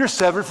 you're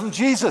severed from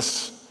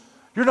Jesus.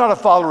 You're not a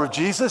follower of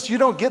Jesus. You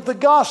don't get the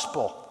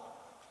gospel.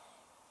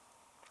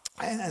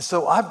 And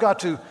so I've got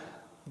to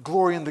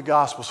glory in the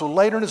gospel. So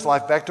later in his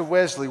life, back to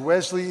Wesley.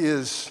 Wesley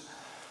is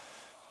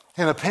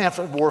in a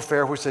pamphlet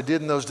warfare, which they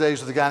did in those days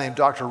with a guy named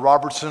Dr.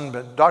 Robertson.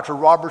 But Dr.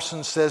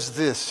 Robertson says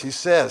this. He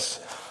says,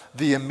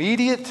 the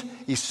immediate,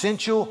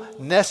 essential,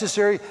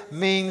 necessary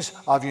means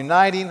of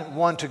uniting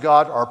one to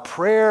God are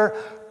prayer,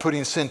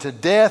 putting sin to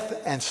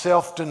death, and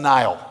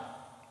self-denial.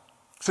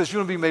 So if you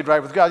want to be made right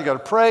with God, you got to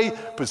pray,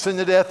 put sin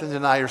to death, and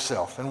deny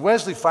yourself. And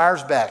Wesley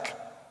fires back.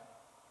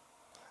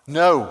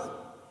 No.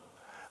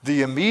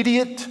 The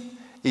immediate,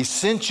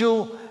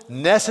 essential,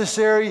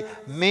 necessary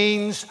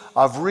means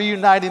of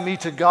reuniting me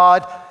to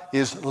God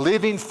is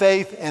living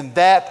faith in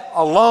that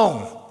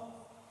alone.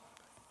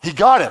 He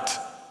got it.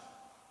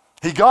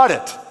 He got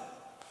it.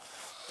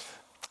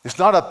 It's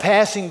not a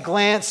passing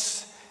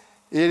glance.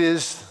 It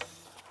is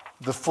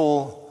the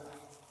full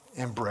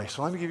embrace.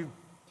 So let me give you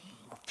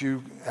a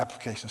few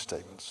application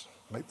statements.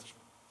 make this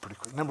pretty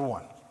quick. Number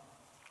one,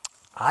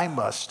 I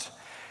must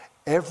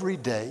every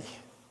day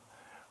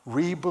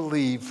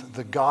re-believe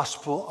the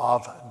gospel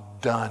of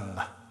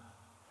done.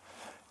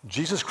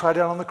 Jesus cried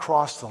out on the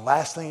cross. The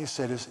last thing he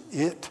said is,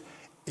 it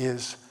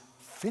is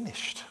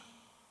finished.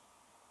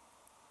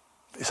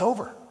 It's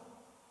over.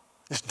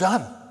 It's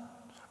done.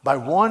 By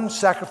one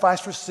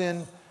sacrifice for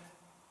sin,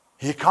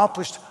 he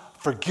accomplished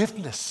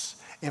forgiveness,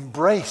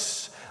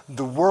 embrace.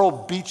 The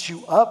world beats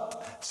you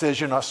up, says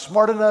you're not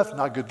smart enough,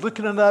 not good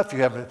looking enough, you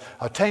haven't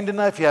attained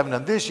enough, you haven't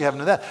done this, you haven't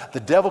done that. The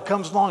devil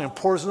comes along and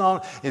pours it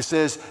on. It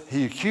says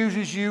he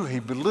accuses you, he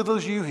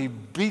belittles you, he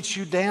beats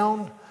you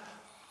down.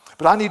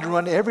 But I need to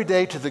run every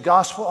day to the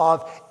gospel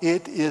of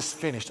it is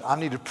finished. I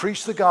need to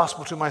preach the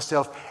gospel to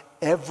myself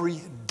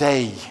every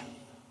day.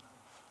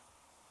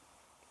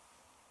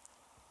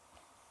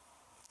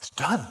 It's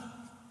done.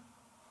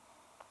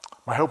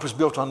 My hope is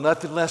built on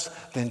nothing less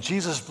than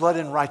Jesus' blood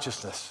and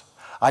righteousness.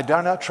 I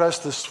dare not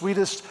trust the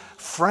sweetest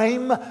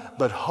frame,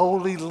 but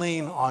wholly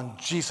lean on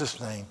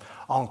Jesus' name.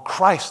 On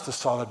Christ, the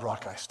solid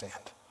rock I stand.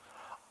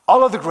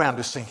 All of the ground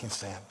is sinking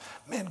sand.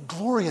 Man,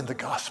 glory in the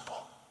gospel.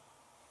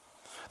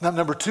 Now,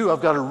 number two,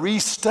 I've got to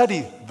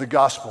restudy the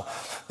gospel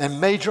and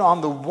major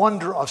on the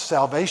wonder of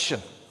salvation.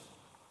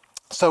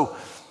 So,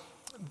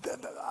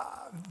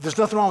 there's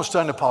nothing wrong with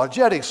studying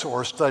apologetics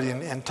or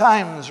studying end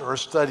times or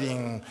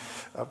studying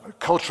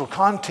cultural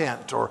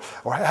content or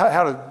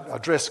how to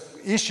address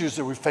issues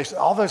that we face.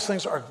 All those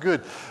things are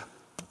good,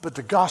 but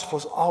the gospel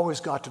has always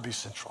got to be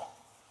central.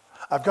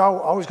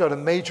 Always got to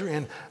major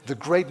in the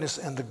greatness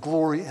and the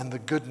glory and the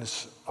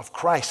goodness of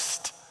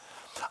Christ.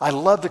 I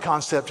love the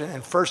concept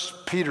in 1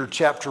 Peter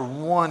chapter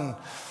 1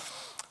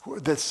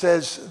 that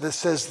says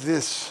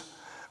this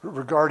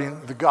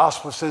regarding the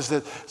gospel. It says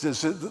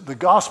that the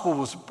gospel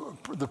was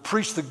to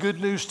preach the good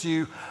news to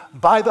you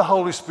by the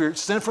Holy Spirit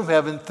sent from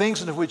heaven,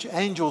 things into which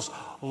angels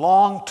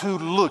long to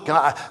look.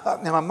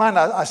 And in my mind,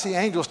 I see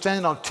angels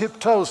standing on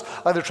tiptoes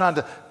like they're trying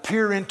to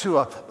peer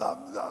into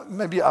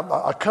maybe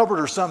a cupboard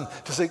or something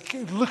to say,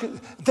 look,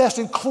 that's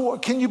incredible.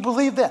 Can you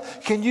believe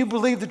that? Can you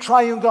believe the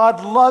triune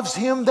God loves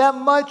him that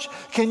much?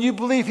 Can you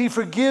believe he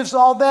forgives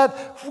all that?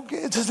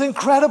 It's just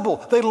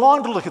incredible. They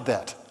long to look at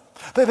that.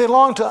 They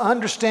long to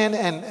understand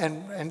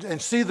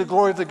and see the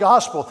glory of the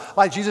gospel.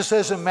 Like Jesus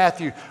says in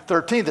Matthew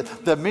 13,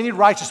 that many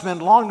righteous men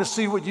long to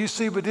see what you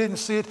see but didn't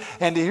see it,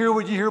 and to hear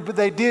what you hear but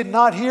they did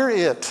not hear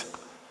it.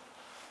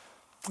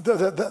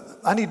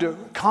 I need to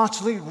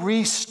constantly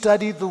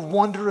restudy the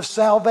wonder of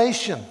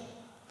salvation.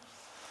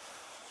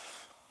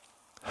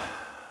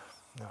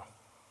 Now,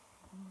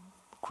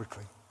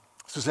 quickly.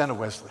 Susanna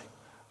Wesley,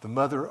 the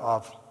mother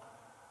of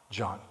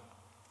John,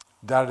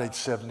 died at age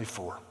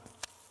 74.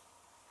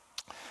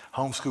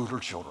 Homeschooled her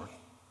children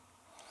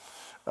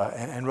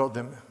and wrote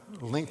them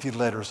lengthy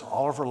letters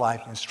all of her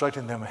life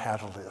instructing them how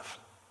to live.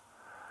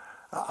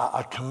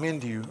 I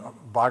commend you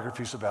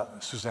biographies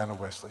about Susanna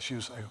Wesley. She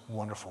was a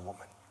wonderful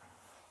woman.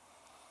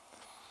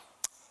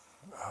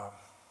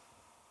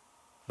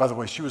 By the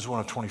way, she was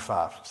one of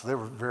 25, so they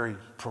were very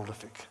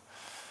prolific.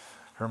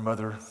 Her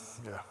mother,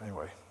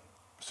 anyway,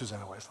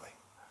 Susanna Wesley.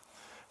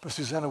 But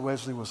Susanna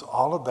Wesley was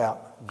all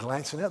about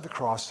glancing at the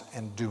cross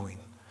and doing.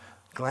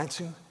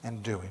 Glancing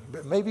and doing.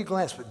 But maybe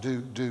glance, but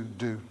do.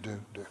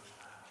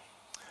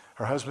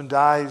 Her husband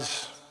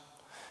dies,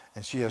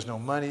 and she has no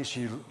money.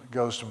 She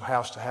goes from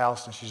house to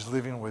house, and she's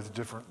living with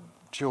different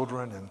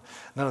children, and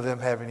none of them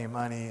have any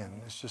money,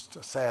 and it's just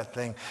a sad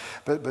thing.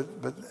 But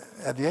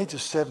at the age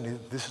of 70,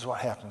 this is what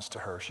happens to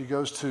her. She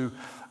goes to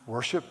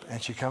worship,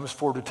 and she comes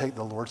forward to take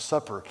the Lord's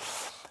Supper.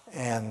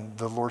 And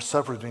the Lord's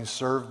Supper is being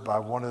served by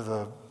one of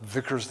the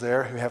vicars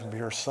there, who happened to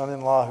be her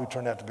son-in-law, who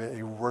turned out to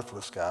be a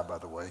worthless guy, by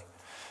the way.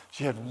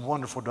 She had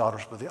wonderful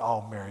daughters, but they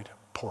all married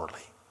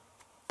poorly.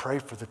 Pray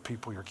for the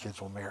people your kids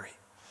will marry.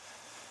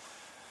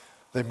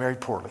 They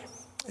married poorly.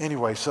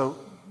 Anyway, so,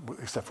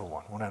 except for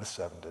one out of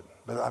 7 didn't.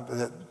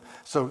 But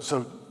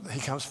so he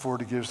comes forward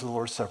to give the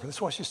Lord's Supper. This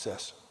is what she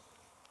says.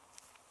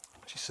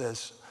 She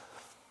says,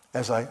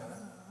 as I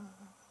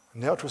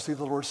knelt to receive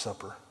the Lord's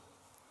Supper,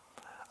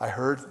 I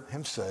heard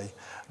him say,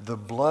 the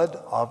blood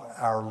of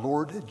our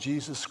Lord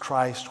Jesus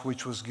Christ,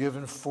 which was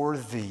given for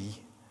thee,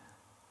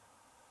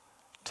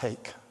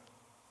 take.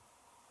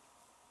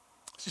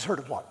 She's heard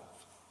it what?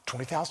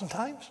 20,000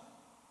 times?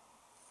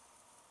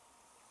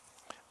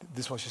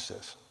 This is what she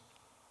says.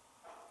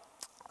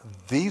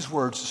 These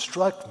words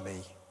struck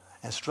me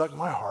and struck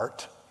my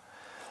heart.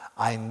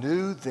 I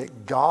knew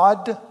that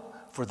God,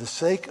 for the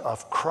sake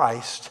of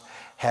Christ,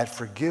 had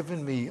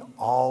forgiven me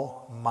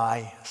all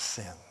my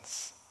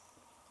sins.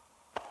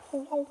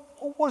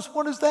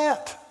 What is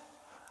that?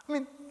 I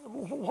mean,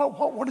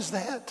 what is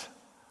that?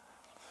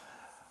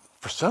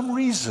 For some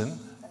reason,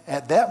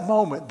 at that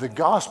moment, the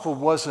gospel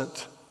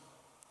wasn't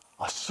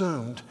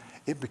assumed,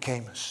 it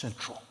became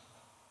central.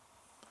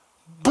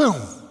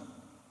 Boom.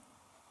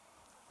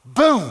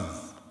 Boom.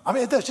 I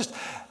mean, that's just,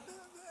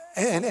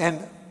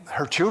 and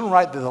her children,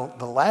 right,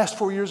 the last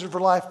 4 years of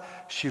her life,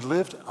 she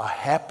lived a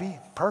happy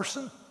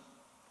person.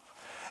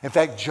 In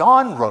fact,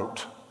 John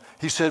wrote,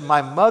 he said,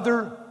 my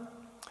mother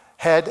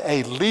had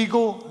a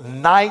legal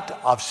night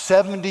of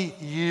 70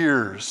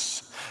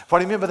 years. What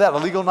do you mean by that? A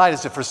legal night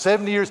is that for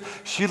 70 years,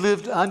 she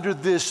lived under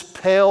this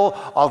pale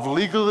of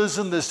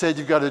legalism that said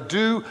you've got to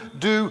do,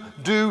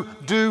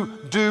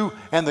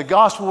 and the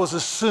gospel was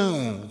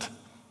assumed.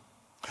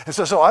 And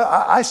so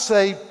I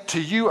say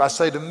to you, I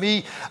say to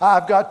me,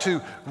 I've got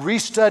to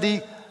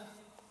restudy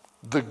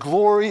the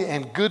glory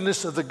and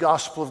goodness of the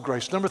gospel of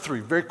grace. Number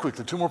 3, very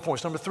quickly, 2 more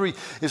points. Number 3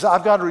 is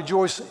I've got to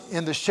rejoice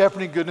in the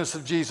shepherding goodness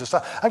of Jesus.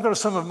 I've got to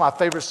some of my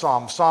favorite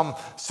Psalms. Psalm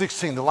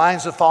 16, the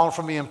lions have fallen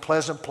for me in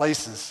pleasant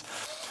places.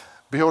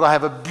 Behold, I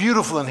have a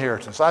beautiful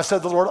inheritance. I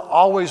said the Lord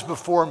always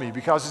before me.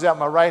 Because he's at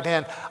my right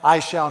hand, I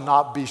shall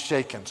not be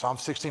shaken. Psalm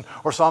 16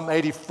 or Psalm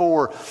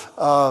 84.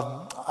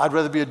 I'd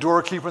rather be a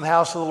doorkeeper in the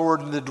house of the Lord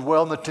than to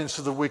dwell in the tents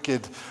of the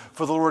wicked.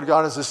 For the Lord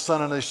God is a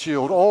sun and a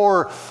shield.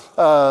 Or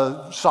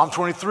Psalm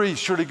 23,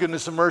 surely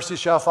goodness and mercy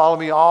shall follow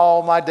me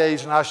all my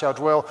days, and I shall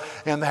dwell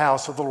in the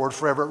house of the Lord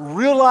forever.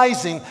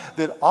 Realizing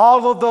that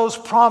all of those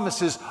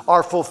promises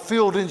are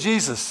fulfilled in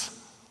Jesus.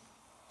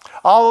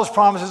 All those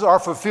promises are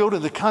fulfilled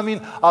in the coming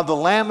of the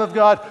Lamb of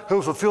God who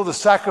will fulfill the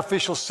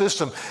sacrificial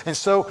system. And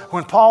so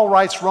when Paul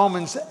writes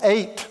Romans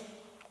 8,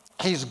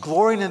 he's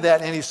glorying in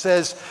that, and he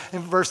says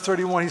in verse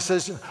 31, he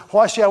says,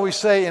 what shall we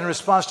say in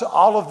response to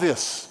all of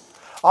this?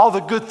 All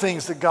the good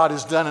things that God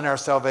has done in our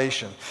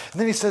salvation.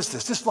 And then he says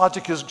this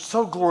logic is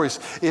so glorious.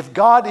 If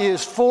God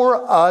is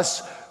for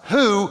us,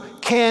 who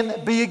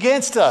can be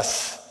against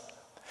us?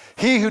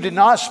 He who did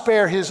not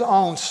spare his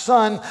own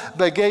son,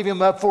 but gave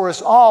him up for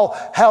us all,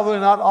 how will he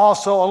not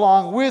also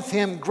along with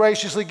him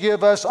graciously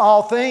give us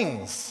all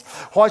things?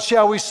 What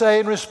shall we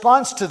say in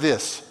response to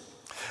this?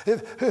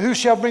 Who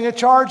shall bring a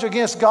charge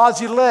against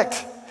God's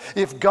elect?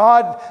 If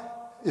God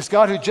is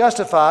God who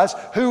justifies,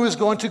 who is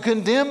going to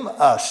condemn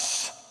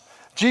us?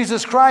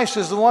 Jesus Christ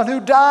is the one who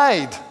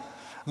died.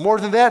 More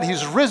than that,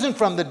 he's risen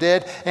from the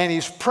dead, and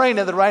he's praying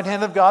at the right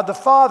hand of God the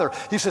Father.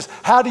 He says,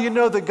 how do you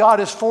know that God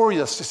is for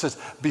us? He says,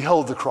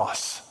 behold the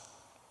cross.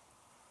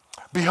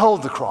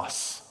 Behold the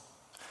cross.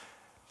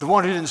 The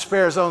one who didn't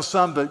spare his own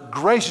son, but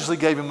graciously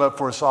gave him up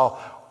for us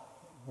all,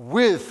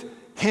 with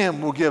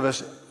him will give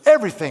us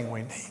everything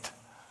we need.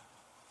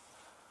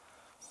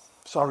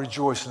 So I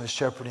rejoice in the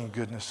shepherding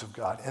goodness of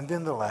God. And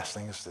then the last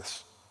thing is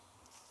this.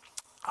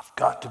 I've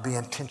got to be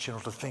intentional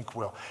to think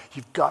well.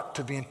 You've got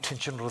to be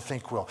intentional to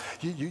think well.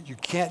 You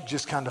can't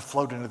just kind of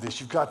float into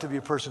this. You've got to be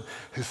a person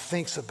who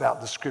thinks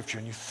about the scripture,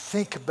 and you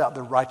think about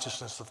the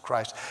righteousness of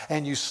Christ,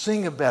 and you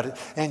sing about it,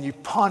 and you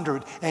ponder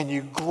it, and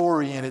you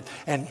glory in it.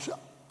 And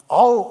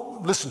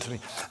listen to me,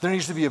 there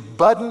needs to be a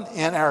button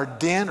in our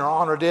den or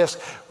on our desk,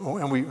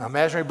 and we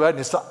imaginary button.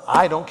 It's the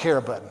I don't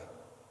care button.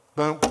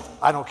 Boom,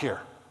 I don't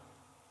care.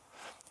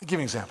 I'll give you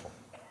an example.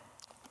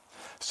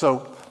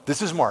 So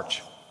this is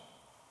March.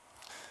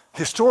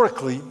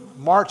 Historically,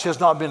 March has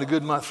not been a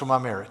good month for my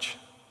marriage.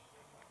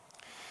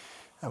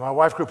 And my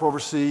wife grew up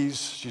overseas.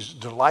 She's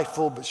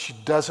delightful, but she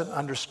doesn't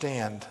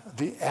understand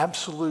the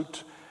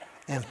absolute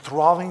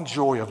enthralling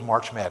joy of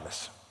March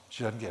Madness.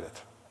 She doesn't get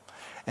it.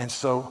 And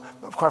so,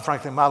 quite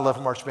frankly, my love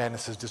of March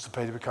Madness has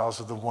dissipated because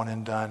of the one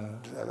and done.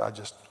 I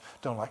just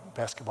don't like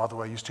basketball the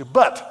way I used to.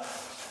 But,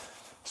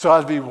 so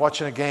I'd be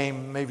watching a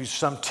game, maybe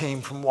some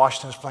team from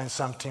Washington is playing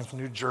some team from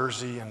New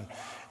Jersey,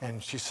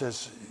 and she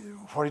says,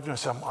 what are you doing? I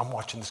said, I'm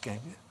watching this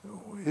game.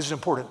 Is it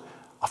important?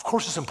 Of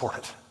course it's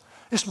important.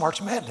 It's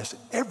March Madness.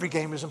 Every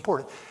game is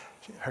important.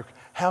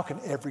 How can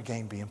every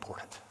game be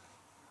important?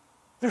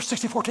 There's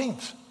 64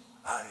 teams.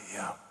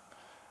 Yeah.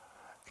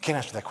 I can't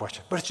answer that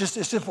question, but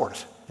it's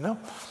important, you know?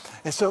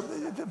 And so,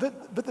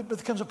 but there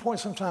comes a point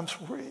sometimes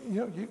where,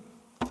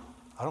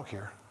 I don't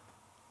care.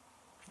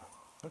 I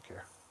don't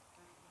care.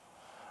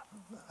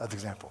 That's an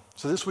example.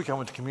 So this week I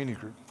went to community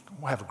group.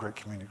 We'll have a great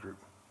community group.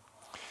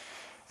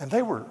 And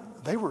they were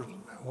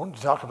wanting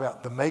to talk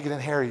about the Meghan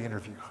and Harry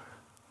interview.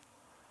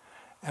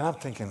 And I'm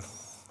thinking,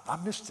 I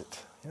missed it.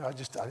 I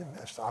didn't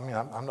miss it. I mean,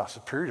 I'm not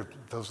superior to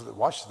those that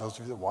watched it. Those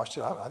of you that watched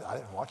it, I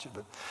didn't watch it,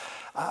 but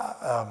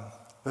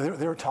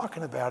they were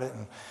talking about it.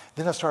 And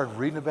then I started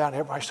reading about it, and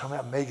everybody's talking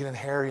about Meghan and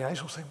Harry. And I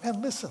just want to say,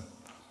 man, listen,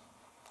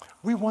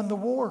 we won the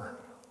war.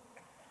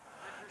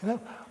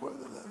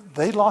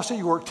 They lost at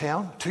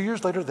Yorktown. 2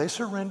 years later, they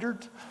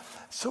surrendered.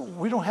 So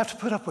we don't have to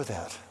put up with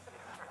that.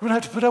 We don't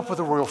have to put up with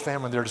the royal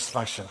family and their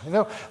dysfunction.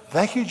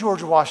 Thank you,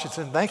 George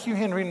Washington. Thank you,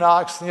 Henry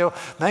Knox.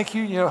 Thank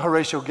you,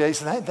 Horatio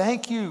Gates. And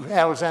thank you,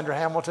 Alexander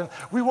Hamilton.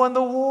 We won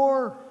the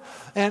war,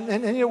 and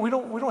we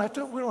don't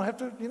have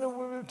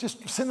to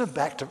just send them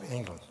back to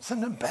England.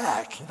 Send them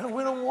back.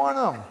 We don't want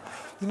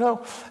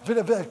them.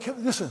 But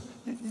listen,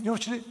 you know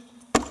what you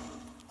do?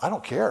 I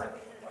don't care.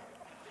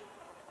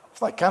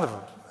 It's like kind of an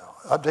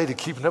updated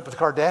Keeping Up with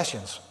the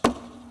Kardashians.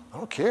 I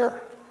don't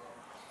care.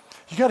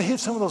 You got to hit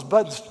some of those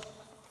buttons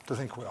to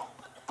think well.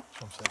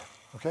 That's what I'm saying.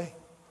 Okay?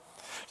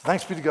 So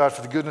thanks be to God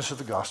for the goodness of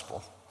the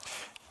gospel.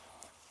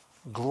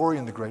 Glory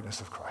in the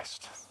greatness of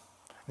Christ.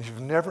 If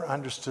you've never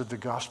understood the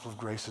gospel of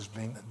grace as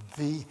being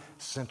the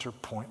center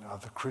point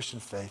of the Christian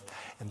faith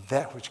and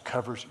that which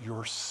covers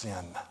your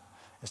sin,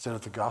 instead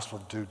of the gospel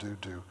of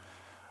do,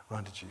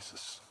 run to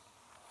Jesus.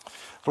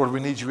 Lord, we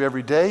need you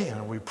every day,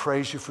 and we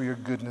praise you for your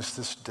goodness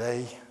this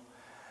day.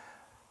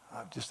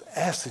 I just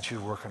ask that you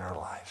work in our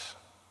lives.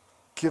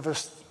 Give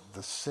us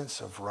the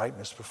sense of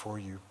rightness before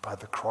you by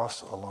the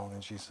cross alone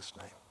in Jesus'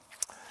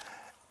 name.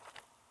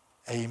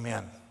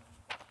 Amen.